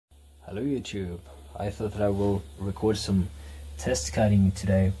Hello YouTube. I thought that I will record some test cutting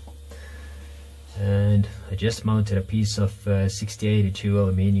today, and I just mounted a piece of 6082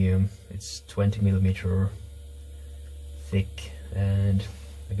 aluminium. It's 20mm thick, and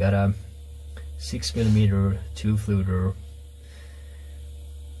I got a 6mm 2-fluter,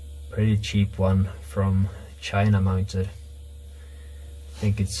 pretty cheap one from China mounted. I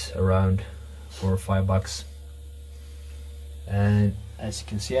think it's around $4 or $5. And as you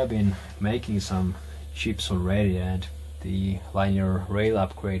can see, I've been making some chips already, and the linear rail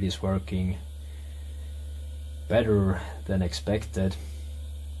upgrade is working better than expected.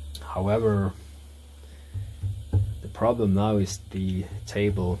 However, the problem now is the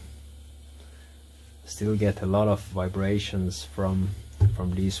table. Still get a lot of vibrations from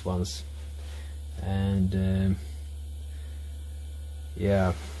these ones, and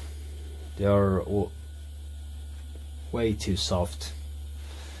yeah, they are way too soft.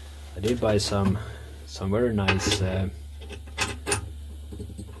 I did buy some very nice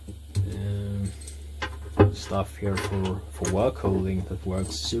stuff here for work holding that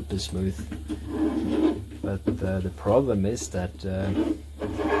works super smooth, but the problem is that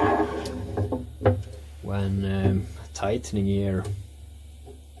when tightening here,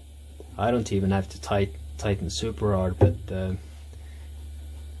 I don't even have to tighten super hard, but the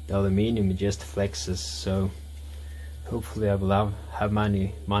aluminium just flexes. So hopefully I will have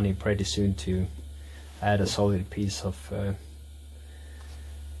money pretty soon to add a solid piece of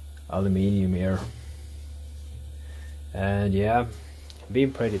aluminium here. And yeah, I'm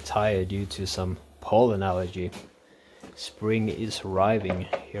being pretty tired due to some pollen allergy. Spring is arriving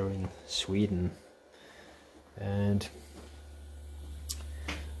here in Sweden, and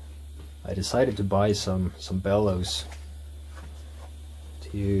I decided to buy some bellows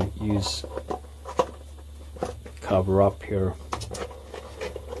to use cover up here.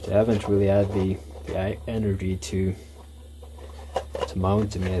 I haven't really had the energy to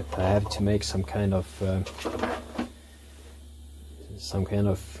mount them yet. I have to make some kind of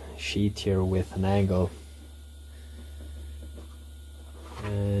sheet here with an angle,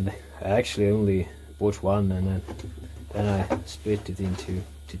 and I actually only bought one, and then I split it into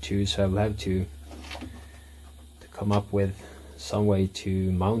two, so I will have to come up with some way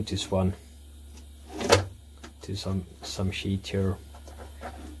to mount this one to some sheet here.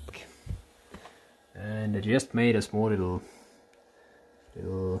 And I just made a small little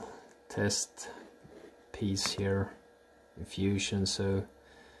test piece here in Fusion. So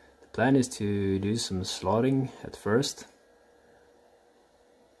the plan is to do some slotting at first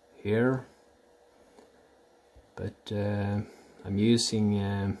here, but I'm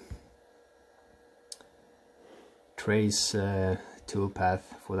using trace toolpath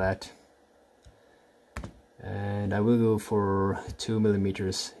for that, and I will go for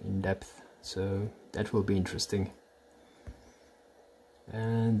 2mm in depth, so that will be interesting.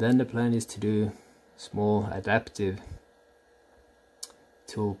 And then the plan is to do small adaptive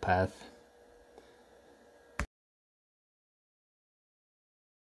toolpath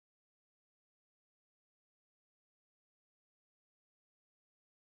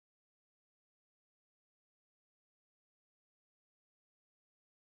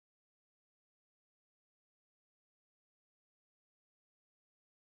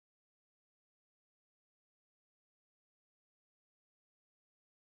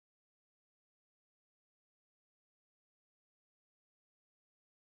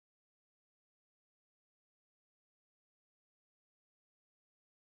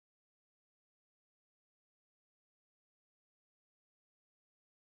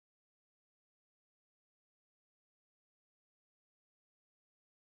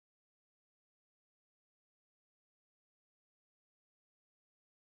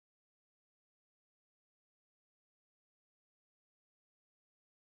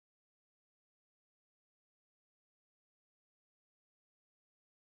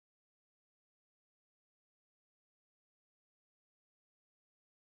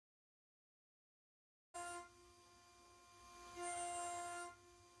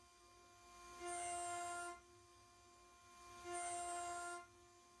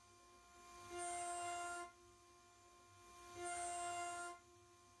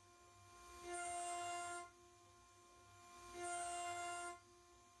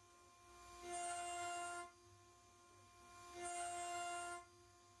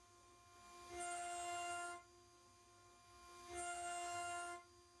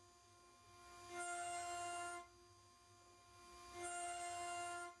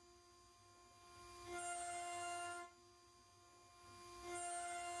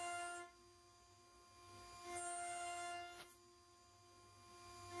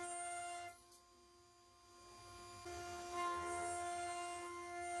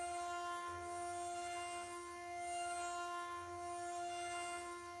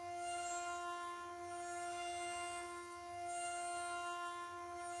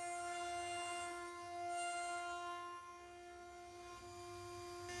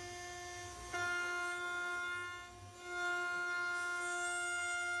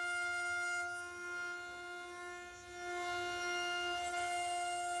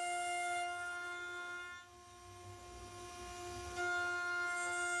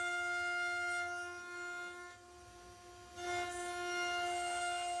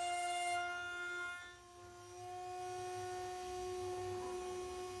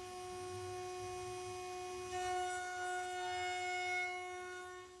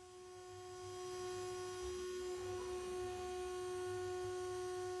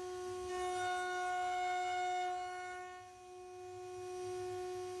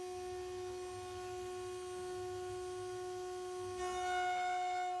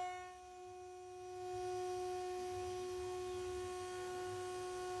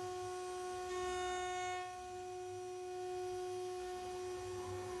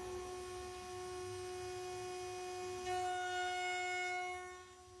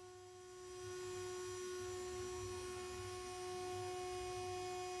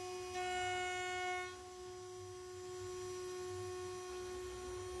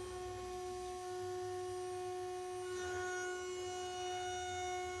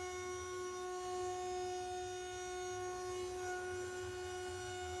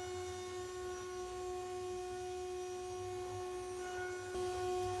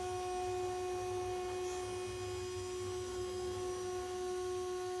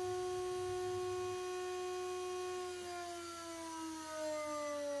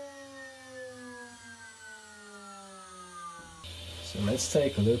So let's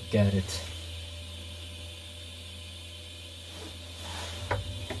take a look at it.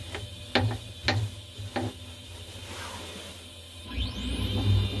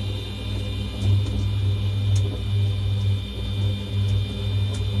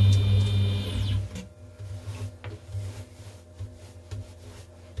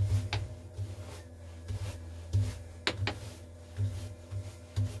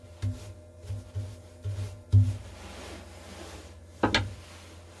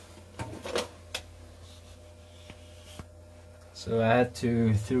 So I had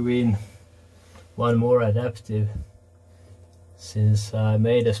to throw in one more adaptive, since I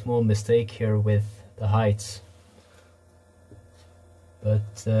made a small mistake here with the heights.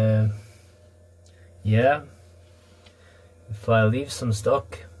 But yeah, if I leave some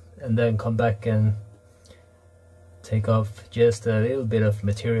stock and then come back and take off just a little bit of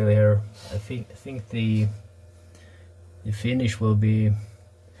material here, I think the finish will be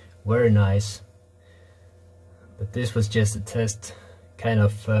very nice. But this was just a test, kind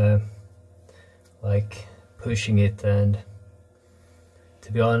of like pushing it, and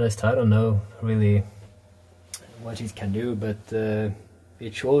to be honest, I don't know really what it can do, but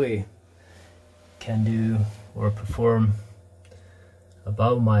it surely can do or perform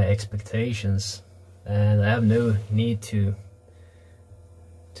above my expectations, and I have no need to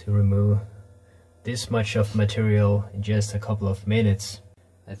remove this much of material in just a couple of minutes.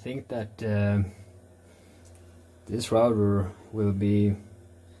 I think that this router will be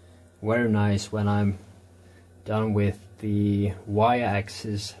very nice when I'm done with the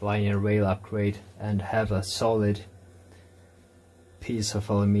Y-axis linear rail upgrade and have a solid piece of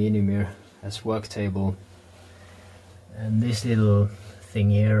aluminium here as work table. And this little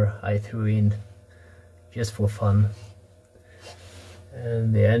thing here I threw in just for fun.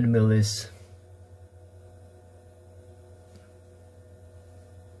 And the end mill is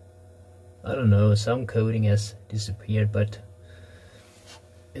I don't know, some coating has disappeared, but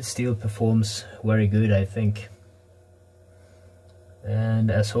it still performs very good, I think. And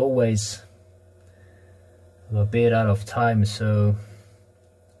as always, I'm a bit out of time, so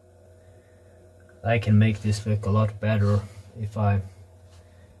I can make this look a lot better if I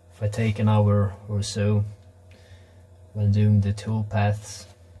take an hour or so when doing the tool paths.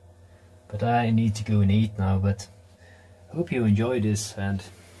 But I need to go and eat now, but I hope you enjoyed this, and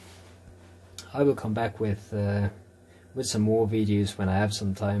I will come back with some more videos when I have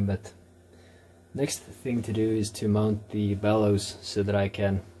some time. But next thing to do is to mount the bellows so that I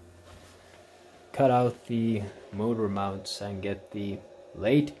can cut out the motor mounts and get the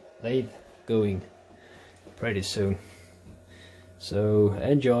lathe going pretty soon. So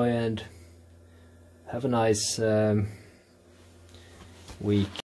enjoy and have a nice week.